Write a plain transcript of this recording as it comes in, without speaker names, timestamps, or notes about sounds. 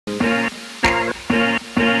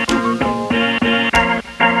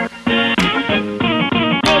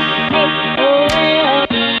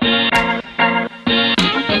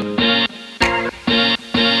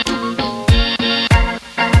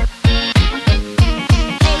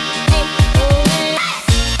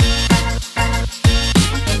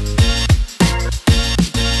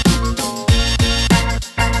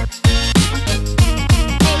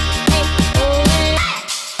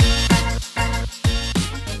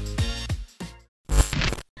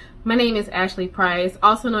My name is Ashley Price,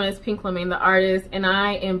 also known as Pinklomein the artist, and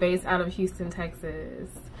I am based out of Houston, Texas.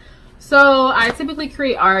 So I typically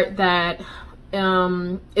create art that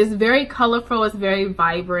is very colorful, it's very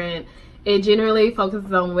vibrant. It generally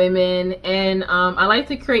focuses on women, and I like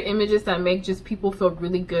to create images that make just people feel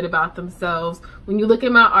really good about themselves. When you look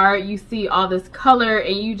at my art, you see all this color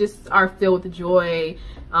and you just are filled with joy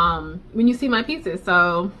when you see my pieces.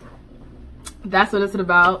 So that's what it's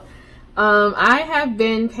about. I have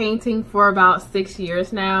been painting for about 6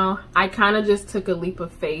 years now. I kind of just took a leap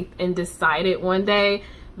of faith and decided one day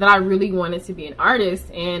that I really wanted to be an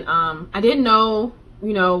artist, and I didn't know,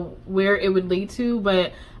 you know, where it would lead to,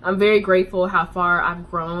 but I'm very grateful how far I've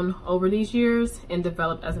grown over these years and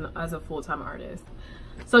developed as a full-time artist.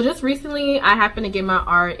 So just recently, I happened to get my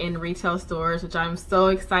art in retail stores, which I'm so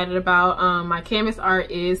excited about. My canvas art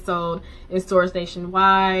is sold in stores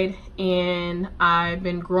nationwide, and I've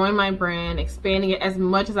been growing my brand, expanding it as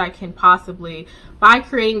much as I can possibly by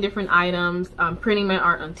creating different items, printing my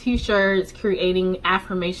art on t-shirts, creating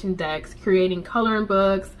affirmation decks, creating coloring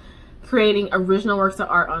books, creating original works of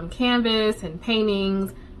art on canvas and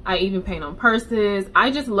paintings. I even paint on purses. I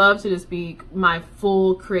just love to just be my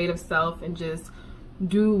full creative self and just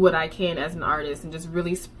do what I can as an artist and just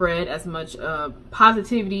really spread as much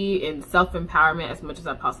positivity and self-empowerment as much as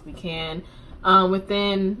I possibly can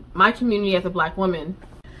within my community as a Black woman.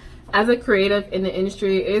 As a creative in the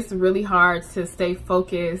industry, it's really hard to stay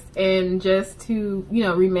focused and just to, you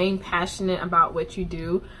know, remain passionate about what you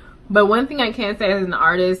do. But one thing I can say as an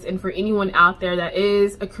artist, and for anyone out there that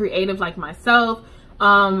is a creative like myself,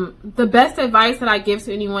 the best advice that I give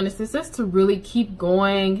to anyone is just to really keep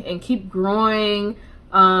going and keep growing.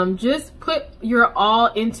 Just put your all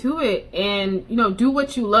into it and, you know, do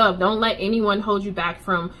what you love. Don't let anyone hold you back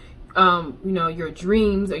from, you know, your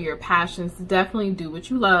dreams or your passions. Definitely do what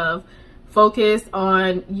you love. Focus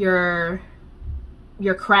on your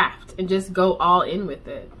craft and just go all in with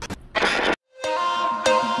it.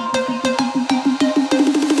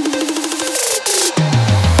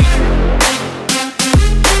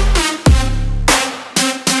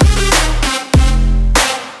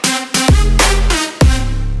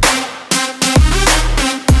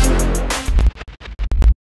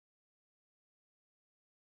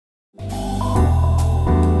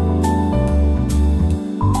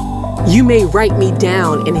 You may write me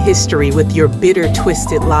down in history with your bitter,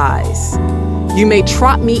 twisted lies. You may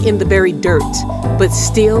trot me in the very dirt, but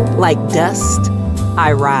still, like dust,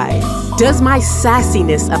 I rise. Does my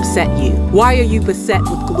sassiness upset you? Why are you beset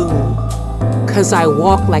with gloom? 'Cause I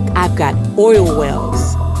walk like I've got oil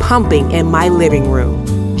wells pumping in my living room.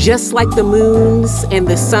 Just like the moons and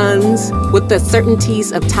the suns with the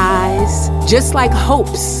certainties of ties. Just like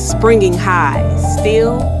hopes springing high,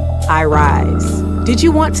 still I rise. Did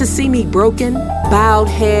you want to see me broken? Bowed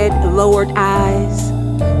head, lowered eyes,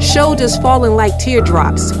 shoulders falling like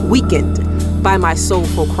teardrops, weakened by my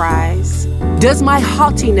soulful cries. Does my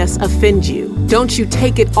haughtiness offend you? Don't you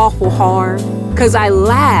take it awful hard? 'Cause I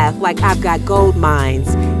laugh like I've got gold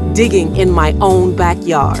mines digging in my own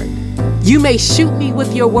backyard. You may shoot me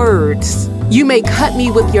with your words. You may cut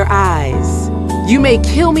me with your eyes. You may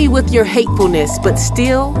kill me with your hatefulness, but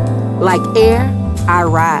still, like air, I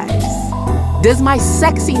rise. Does my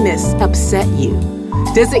sexiness upset you?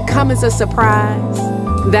 Does it come as a surprise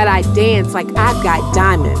that I dance like I've got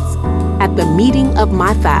diamonds at the meeting of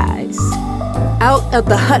my thighs? Out of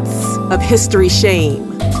the huts of history's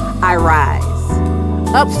shame, I rise.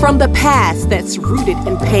 Up from the past that's rooted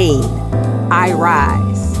in pain, I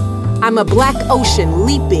rise. I'm a black ocean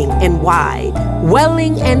leaping and wide,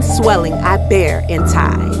 welling and swelling I bear in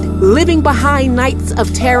tide. Living behind nights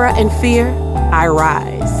of terror and fear, I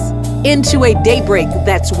rise. Into a daybreak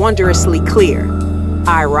that's wondrously clear,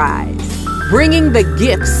 I rise. Bringing the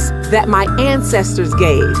gifts that my ancestors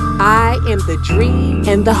gave. I am the dream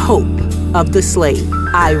and the hope of the slave.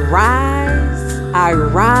 I rise, I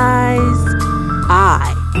rise,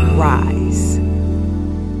 I rise.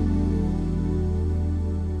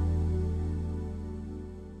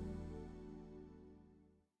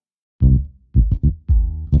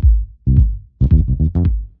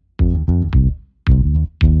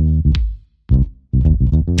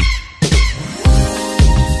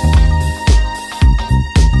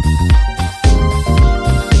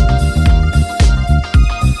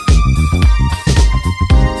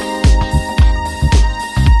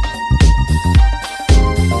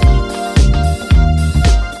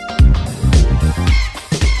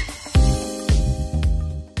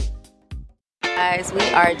 We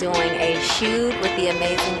are doing a shoot with the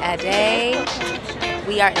amazing Ade.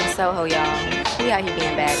 We are in Soho, y'all. We out here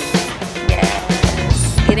being baddies.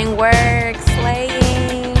 Yes. Getting work,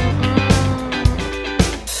 slaying.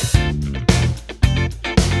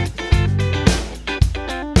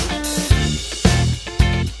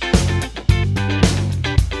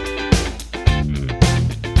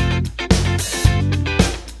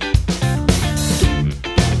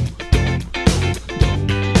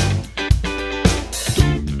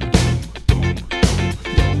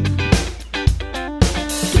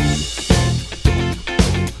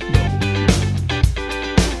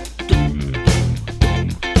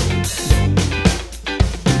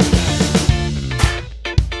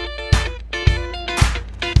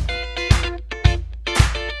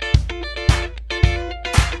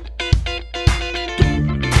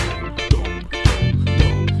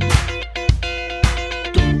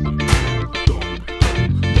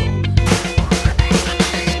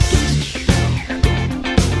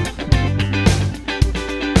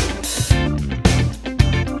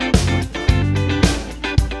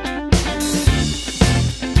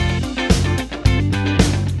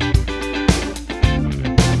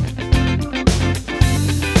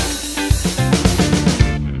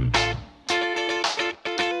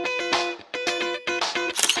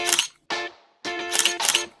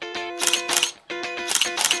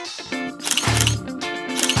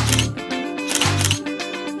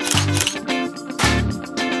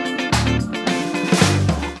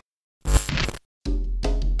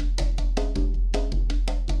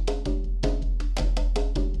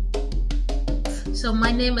 So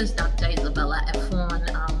my name is Dr. Isabella Efon.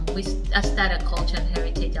 I started Culture and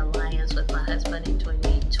Heritage Alliance with my husband in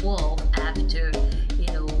 2012 after,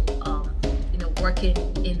 working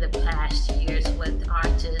in the past years with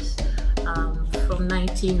artists. From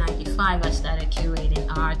 1995, I started curating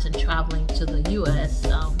art and traveling to the U.S.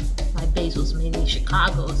 My base was mainly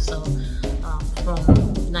Chicago, so from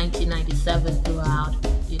 1997 throughout,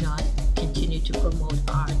 I continued to promote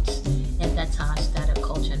art, and that's how I started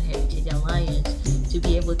Culture and Heritage Alliance, to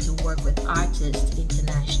be able to work with artists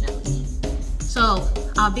internationally. So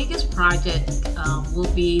our biggest project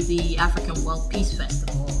will be the African World Peace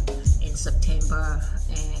Festival in September,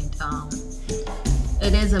 and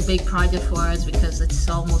it is a big project for us because it's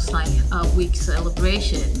almost like a week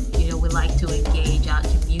celebration. We like to engage our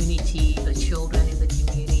community, the children in the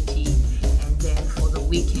community, and then for the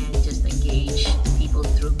weekend just engage people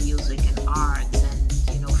through music and arts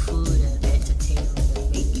and food and entertainment,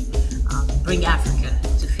 and bring Africa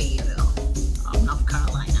to Fayetteville, North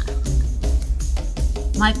Carolina.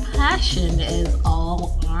 My passion is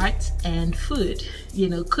all art and food,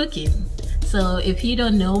 cooking. So if you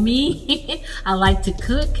don't know me, I like to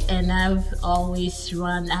cook, and I've always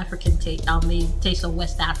run Taste of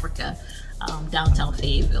West Africa, downtown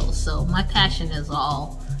Fayetteville. So my passion is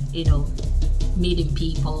all, meeting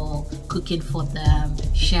people, cooking for them,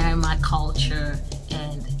 sharing my culture,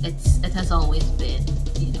 and it has always been,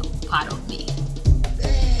 part of me.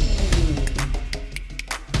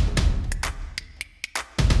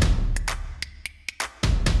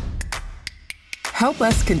 Help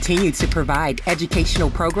us continue to provide educational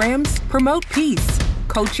programs, promote peace,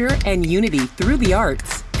 culture, and unity through the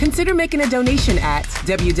arts. Consider making a donation at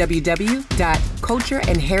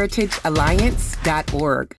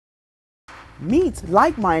www.cultureandheritagealliance.org. Meet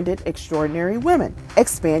like-minded, extraordinary women.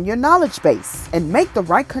 Expand your knowledge base and make the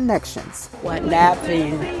right connections. What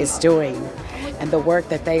NABFEM is doing and the work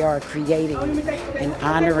that they are creating and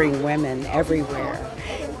honoring women everywhere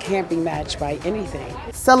can't be matched by anything.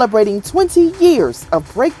 Celebrating 20 years of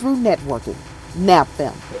breakthrough networking.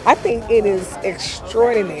 NABFEM. I think it is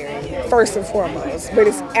extraordinary, first and foremost, but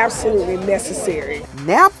it's absolutely necessary.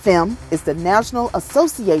 NABFEM is the National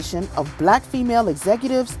Association of Black Female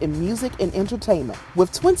Executives in Music and Entertainment,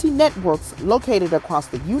 with 20 networks located across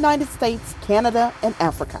the United States, Canada, and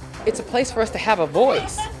Africa. It's a place for us to have a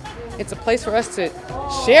voice. It's a place for us to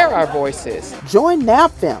share our voices. Join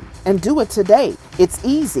NABFEM and do it today. It's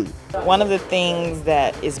easy. One of the things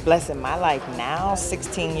that is blessing my life now,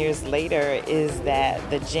 16 years later, is that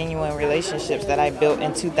the genuine relationships that I built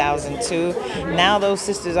in 2002, now those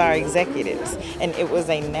sisters are executives. And it was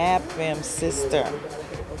a NABFEM sister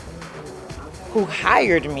who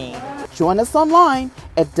hired me. Join us online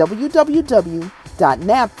at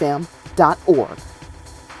www.nabfem.org.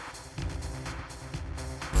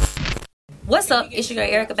 What's up? It's your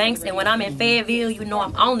girl Erica Banks, and when I'm in Fayetteville,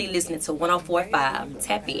 I'm only listening to 104.5.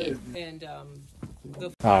 Tap in.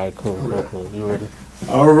 All right, cool. You ready?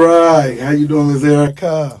 All right. How you doing, Miss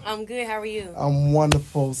Erica? I'm good. How are you? I'm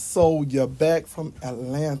wonderful. So you're back from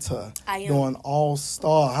Atlanta. I am. Doing All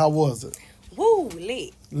Star. How was it? Woo,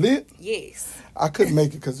 lit. Lit? Yes. I couldn't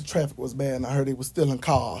make it because the traffic was bad, and I heard they were stealing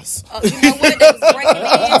cars. Oh, you know what? They was breaking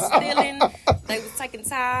in, stealing. They was taking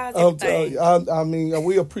tires. I mean,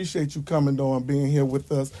 we appreciate you coming on and being here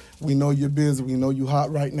with us. We know you're busy. We know you're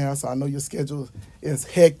hot right now, so I know your schedule is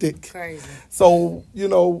hectic. Crazy. So,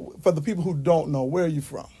 for the people who don't know, where are you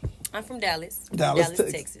from? I'm from Dallas. Dallas,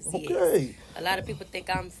 Texas. Okay. Yes. A lot of people think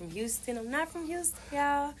I'm from Houston. I'm not from Houston,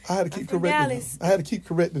 y'all. I had to keep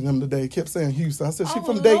correcting them today. Kept saying Houston. I said, she's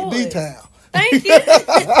from Lord. D-Town. Thank you.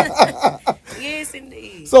 Yes,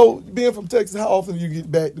 indeed. So, being from Texas, how often do you get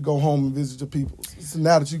back to go home and visit your people? So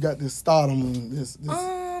now that you got this stardom,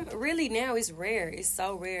 really now it's rare. It's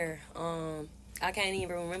so rare. I can't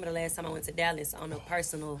even remember the last time I went to Dallas on a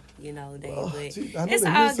personal, day. But it's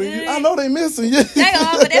all good. I know they missing you. They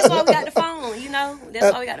are, but that's why we got the phone.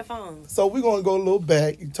 That's why we got the phone. So we're gonna go a little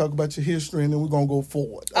back. You talk about your history, and then we're gonna go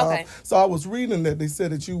forward. Okay. So I was reading that they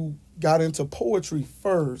said that you got into poetry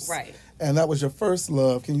first, right? And that was your first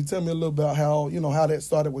love. Can you tell me a little about how how that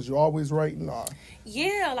started? Was you always writing? Or?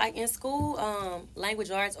 Yeah, like in school,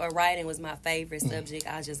 language arts or writing was my favorite subject.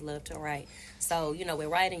 I just love to write. So, with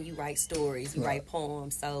writing, you write stories, you write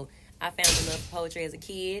poems. So I found the love of poetry as a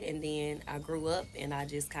kid, and then I grew up, and I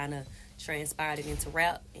just kind of transpired it into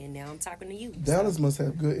rap, and now I'm talking to you. Dallas must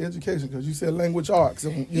have good education because you said language arts.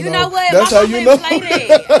 You know what? That's how you know.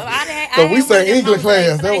 So we say English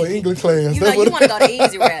class. That was English class. You want to go the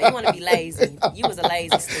easy route. You want to be lazy. You was a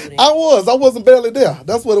lazy student. I was. I wasn't barely there.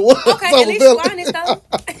 That's what it was. Okay, at least you honest though.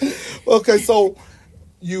 Okay, so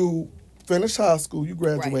you finished high school, you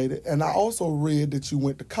graduated, and I also read that you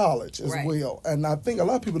went to college as well. And I think a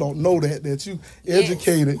lot of people don't know that you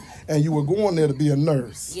educated and you were going there to be a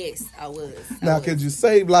nurse. Yes, I was. Now, could you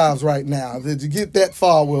save lives right now? Did you get that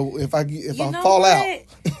far? Well, if I fall out,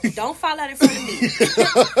 don't fall out in front of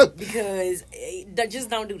me because just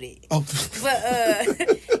don't do that. Oh.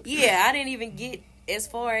 But yeah, I didn't even get as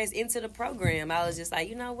far as into the program. I was just like,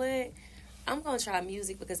 you know what? I'm going to try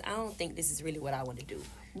music because I don't think this is really what I want to do,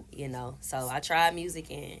 you know. So I tried music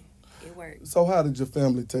and it worked. So how did your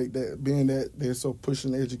family take that, being that they're so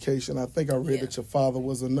pushing education? I think I read that your father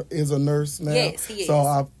is a nurse now. Yes, he is.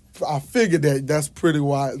 So I figured that's pretty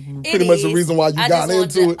much the resion why you got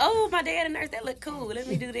into it. Oh, my dad a nurse, that look cool. Let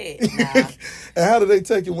me do that. Nah. And how did they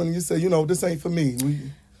take it when you say, this ain't for me?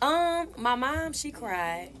 My mom, she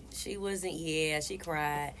cried. She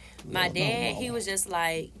cried. My dad, he was just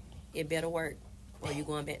like, it better work or you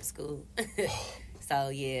going back to school. So,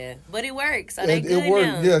 yeah. But it worked. So they good it worked,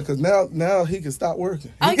 now. Yeah, because now he can stop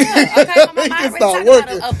working. Oh, yeah. Okay, my mom already talking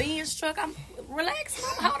working. about a Benz truck. I'm relaxed.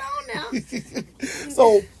 Hold on now.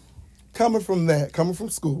 So, coming from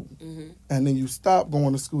school, and then you stop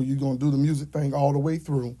going to school, you're going to do the music thing all the way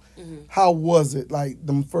through. How was it, like,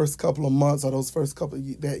 them first couple of months or those first couple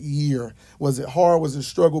of that year? Was it hard? Was it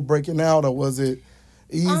struggle breaking out, or was it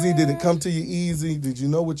easy? Did it come to you easy? Did you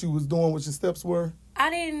know what you was doing, what your steps were? I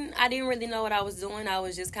didn't really know what I was doing. I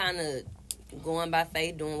was just kind of going by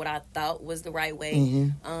faith, doing what I thought was the right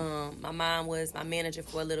way. My mom was my manager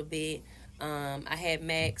for a little bit. I had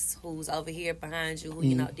Max, who's over here behind you, who,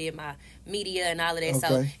 did my media and all of that.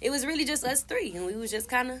 So it was really just us three, and we was just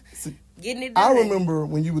kind of getting it done. I remember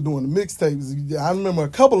when you were doing the mixtapes, I remember a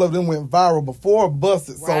couple of them went viral before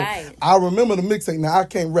Busted. So I remember the mixtape. Now, I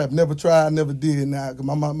can't rap. Never tried, never did. Now, cause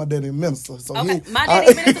my daddy a minister. So my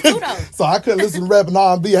daddy minister too, though. So I couldn't listen to rap and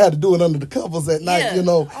R&B. I had to do it under the covers at night,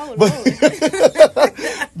 Oh,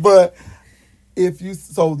 But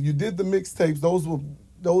so you did the mixtapes. Those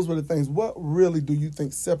were the things. What really do you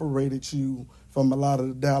think separated you from a lot of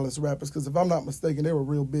the Dallas rappers? Because if I'm not mistaken, they were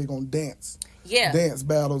real big on dance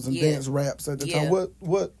battles and dance raps at the time.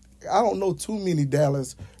 What? I don't know too many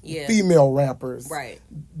Dallas female rappers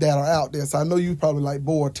that are out there. So I know you probably like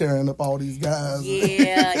bored tearing up all these guys.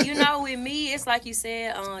 Yeah, with me, it's like you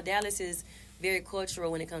said, Dallas is very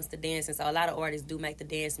cultural when it comes to dancing. So a lot of artists do make the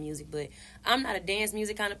dance music, but I'm not a dance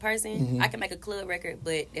music kind of person. I can make a club record,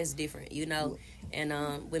 but that's different,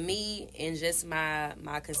 And with me and just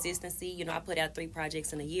my consistency, I put out 3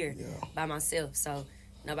 projects in a year by myself. So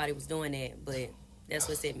nobody was doing that, but that's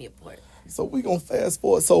what set me apart. So we gonna fast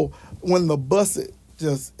forward. So when the Busted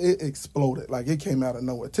it exploded, like it came out of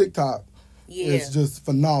nowhere. TikTok is just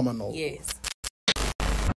phenomenal. Yes.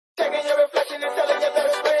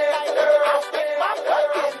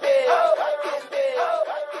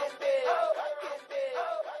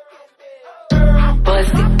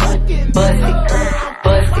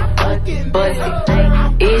 Busted,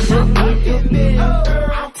 is you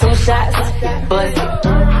 2 shots, busted,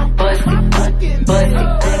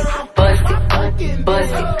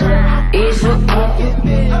 busted, is you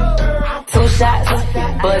 2 shots,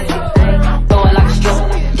 busted, throw it like a stripper,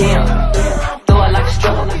 damn, throw it like a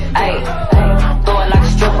stripper, ayy, throw it like a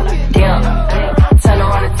stripper, damn, turn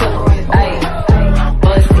around and tip, ayy,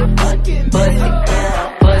 busted,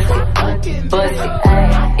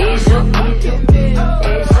 is you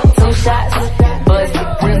 2 shots, busted,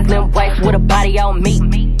 real slim wife with a body on me.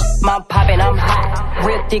 Mom poppin', I'm hot.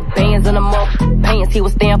 Real thick bands in the motherfucking pants. He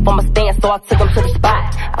was staying for my stand, so I took him to the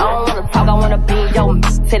spot. I don't wanna talk, I wanna be in your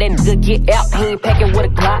mix. Tell that nigga get out, he ain't packing with a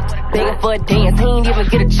Glock. Begging for a dance, he ain't even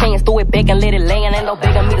get a chance. Throw it back and let it land, ain't no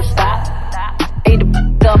begging me to stop. Ate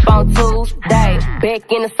the up on Tuesday,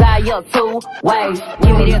 back in the side, 2 ways.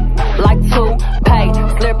 Give me that like 2 pay.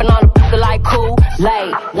 Slurping on the like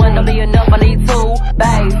Kool-Aid. 1 don't be enough, I need 2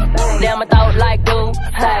 bays. Damn, I thought like do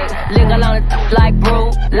say. Linger on it like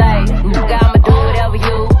Brulee. Nigga, I'ma do whatever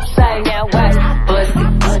you say. Now wait,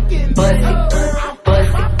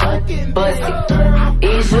 busted,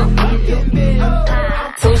 is you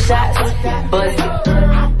 2 shots, busted,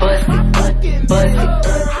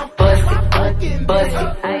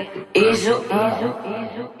 is you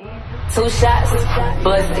 2 shots,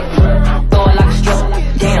 busted, throw it like a stripper,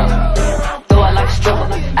 damn, throw it like a stripper,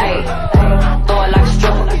 ayy, throw it like a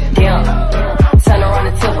stripper, damn, turn around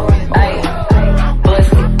and tip, ayy,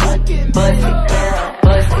 busted,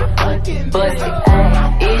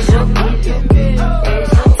 is you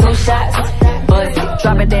 2 shots, busted,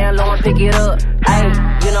 drop it down low and pick it up, ayy,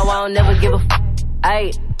 I don't never give a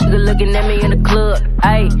Ayy, nigga looking at me in the club.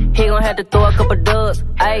 Ayy, he gon' have to throw a couple dubs.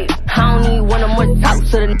 Ayy, I don't even want no more talk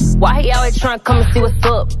to the why he always tryna come and see what's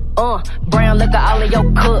up? Brown liquor all in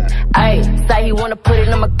your cup. Ayy, say he wanna put it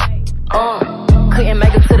in my couldn't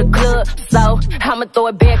make it to the club, so I'ma throw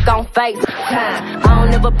it back on FaceTime. I don't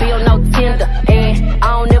never be on no Tinder, and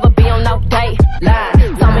I don't never be on no date line.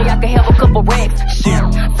 Told me I could have a couple racks, shit.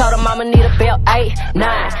 Told him I'ma need a belt 8,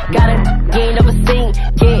 9. Got it, you ain't never seen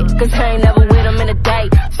yet, cause I ain't never with him in a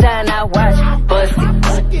date. Shine out, watch, bust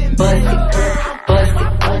it, bust it, bust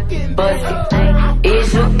it, bust it.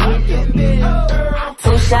 Is you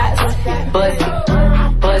 2 shots, bust it, bust it,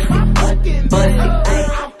 bust it, bust it,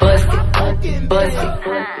 bust it.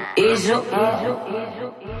 Is you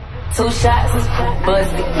 2 shots,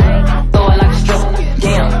 bust it. Throw it like a stripper,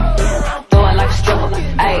 damn. Throw it like a stripper,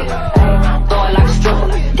 ayy. Throw it like a stripper,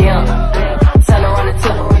 damn. Turn around and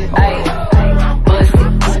tip her, ayy. Bust it,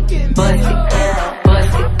 bust it,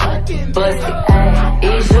 bust it, bust it.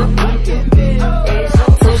 Is you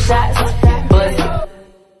 2 shots, bust it.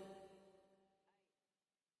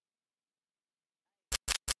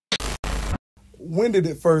 When did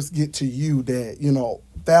it first get to you that, you know,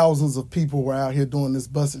 thousands of people were out here doing this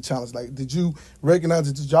busted challenge? Like, did you recognize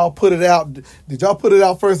it? Did y'all put it out? Did y'all put it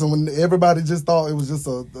out first, and when everybody just thought it was just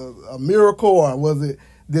a miracle, or was it?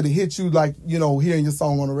 Did it hit you like, you know, hearing your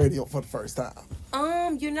song on the radio for the first time?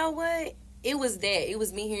 You know what? It was that. It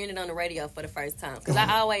was me hearing it on the radio for the first time. Because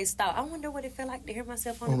I always thought, I wonder what it felt like to hear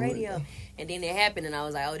myself on the radio. And then it happened, and I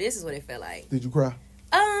was like, oh, this is what it felt like. Did you cry?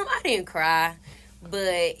 I didn't cry, but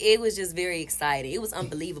it was just very exciting. It was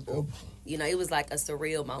unbelievable. You know, it was like a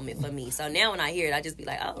surreal moment for me. So now when I hear it, I just be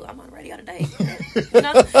like, oh, I'm on the radio today. You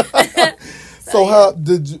know? So how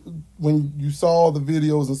did you, when you saw the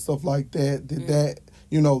videos and stuff like that, did that,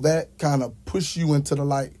 you know, that kind of push you into the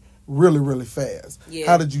light really, really fast? Yeah.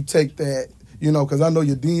 How did you take that? You know, because I know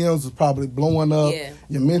your DMs was probably blowing up. Yeah.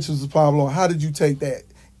 Your mentions was probably blowing. How did you take that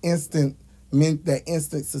instant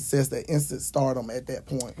success, that instant stardom at that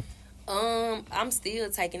point? I'm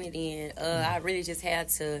still taking it in. I really just had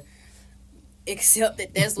to accept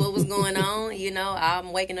that that's what was going on. You know,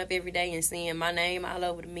 I'm waking up every day and seeing my name all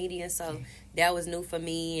over the media, so that was new for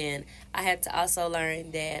me. And I had to also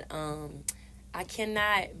learn that I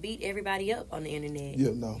cannot beat everybody up on the internet.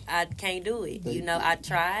 Yeah, no. I can't do it. You know, I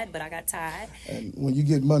tried, but I got tired. And when you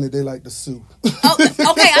get money, they like to sue. Oh, okay,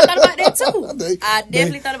 I thought about that too. I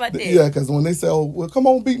definitely thought about that. Yeah, because when they say, oh, well, come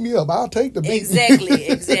on, beat me up, I'll take the beat.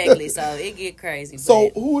 Exactly. So it get crazy.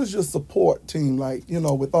 So who is your support team? Like, you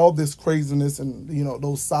know, with all this craziness and, you know,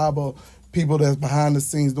 those cyber people that's behind the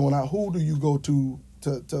scenes doing that, who do you go to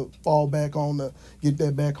fall back on, to get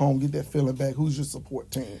that back home, get that feeling back? Who's your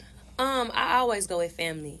support team? I always go with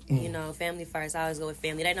family. You know, family first. I always go with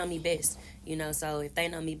family. They know me best. You know, so if they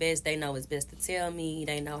know me best, they know it's best to tell me.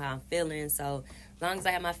 They know how I'm feeling. So as long as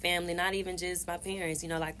I have my family, not even just my parents, you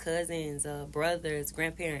know, like cousins, brothers,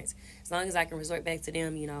 grandparents, as long as I can resort back to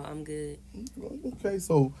them, you know, I'm good. Okay,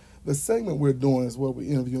 so the segment we're doing is what we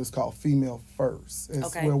interview. It's called Female First.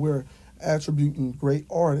 It's where we're attributing great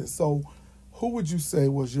artists. So who would you say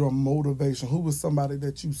was your motivation? Who was somebody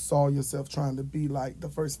that you saw yourself trying to be like, the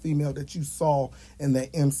first female that you saw in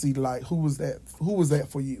that MC light? Who was that? Who was that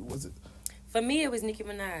for you? Was it? For me, it was Nicki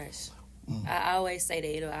Minaj. I always say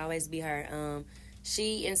that. It'll always be her.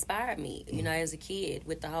 She inspired me, you know, as a kid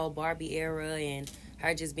with the whole Barbie era and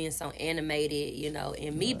her just being so animated, you know,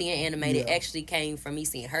 and me being animated actually came from me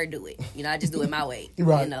seeing her do it. You know, I just do it my way, you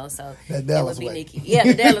know, so that Dallas would be way. Nicki. Yeah,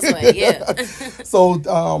 the Dallas way, yeah.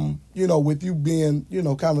 So, you know, with you being, you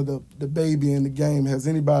know, kind of the baby in the game, has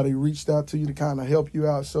anybody reached out to you to kind of help you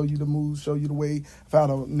out, show you the moves, show you the way of how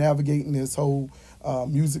to navigate in this whole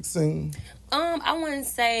music scene? I wouldn't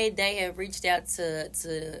say they have reached out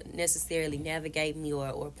to necessarily navigate me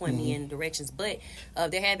or point me in directions, but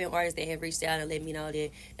there have been artists that have reached out and let me know that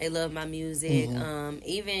they love my music.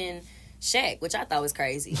 Even Shaq, which I thought was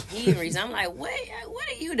crazy. He even reached out. I'm like, what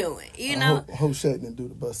are you doing? You know? I hope Shaq didn't do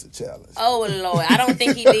the busted challenge. Oh, Lord. I don't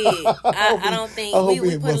think he did. I don't think.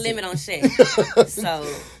 We put a limit on Shaq. So,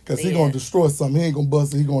 because he's going to destroy something. He ain't going to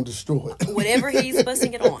bust it. He's going to destroy it. Whatever he's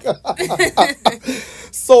busting it on.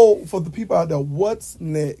 So, for the people out there, what's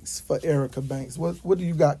next for Erica Banks? What do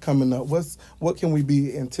you got coming up? What can we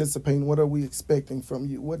be anticipating? What are we expecting from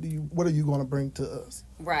you? What are you going to bring to us?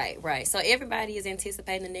 Right. So everybody is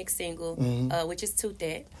anticipating the next single, which is Toot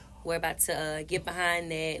That. We're about to get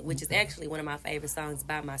behind that, which is actually one of my favorite songs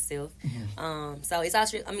by myself. So it's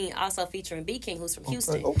also featuring B King, who's from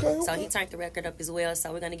Houston. Okay. So he turned the record up as well.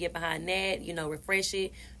 So we're gonna get behind that, you know, refresh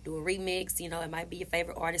it, do a remix. You know, it might be your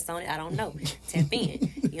favorite artist on it. I don't know. Tap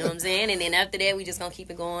in. You know what I'm saying? And then after that, we just gonna keep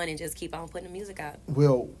it going and just keep on putting the music out.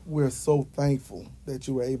 Well, we're so thankful that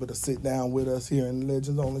you were able to sit down with us here in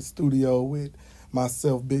Legends Only Studio with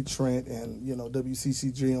myself, Big Trent, and, you know,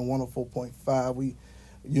 WCCG on 104.5. We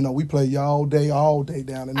play you all day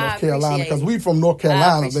down in North Carolina because we from North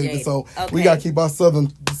Carolina, baby. So we got to keep our southern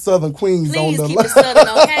queens on the line. Please keep it southern,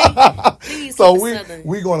 okay? Please so keep it southern.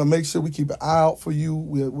 We're going to make sure we keep an eye out for you.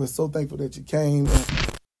 We're so thankful that you came.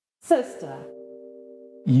 Sister.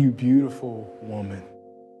 You beautiful woman.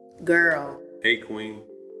 Girl. Hey, queen.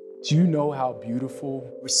 Do you know how beautiful,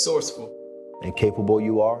 resourceful, and capable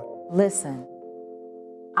you are? Listen,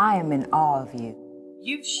 I am in awe of you.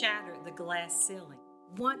 You've shattered the glass ceiling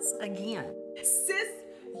once again. Sis,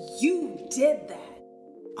 you did that.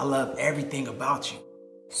 I love everything about you.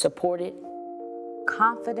 Supported,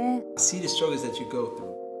 confident. I see the struggles that you go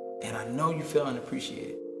through, and I know you feel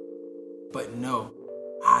unappreciated. But no,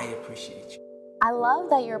 I appreciate you. I love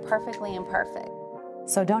that you're perfectly imperfect.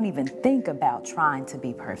 So don't even think about trying to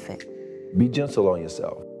be perfect. Be gentle on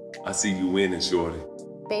yourself. I see you winning, shorty.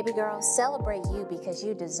 Baby girl, celebrate you because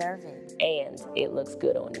you deserve it. And it looks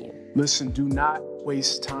good on you. Listen, do not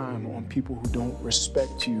waste time on people who don't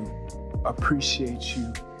respect you, appreciate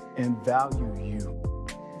you, and value you.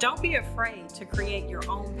 Don't be afraid to create your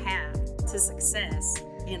own path to success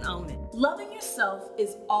and own it. Loving yourself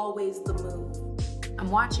is always the move. I'm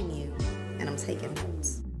watching you, and I'm taking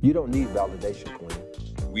notes. You don't need validation,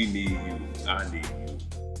 queen. We need you. I need you.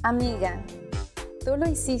 Amiga, tú lo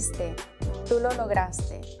hiciste, tú lo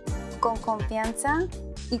lograste, con confianza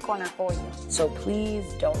y con apoyo. So please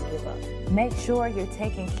don't give up. Make sure you're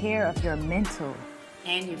taking care of your mental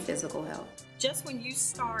and your physical health. Just when you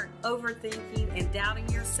start overthinking and doubting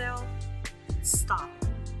yourself, stop.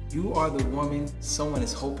 You are the woman someone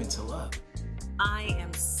is hoping to love. I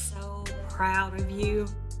am so proud of you.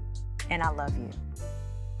 And I love you.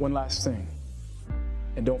 One last thing,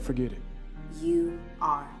 and don't forget it. You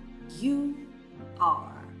are. You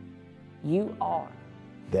are. You are.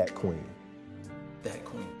 That queen. That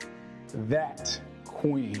queen. That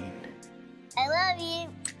queen. I love you.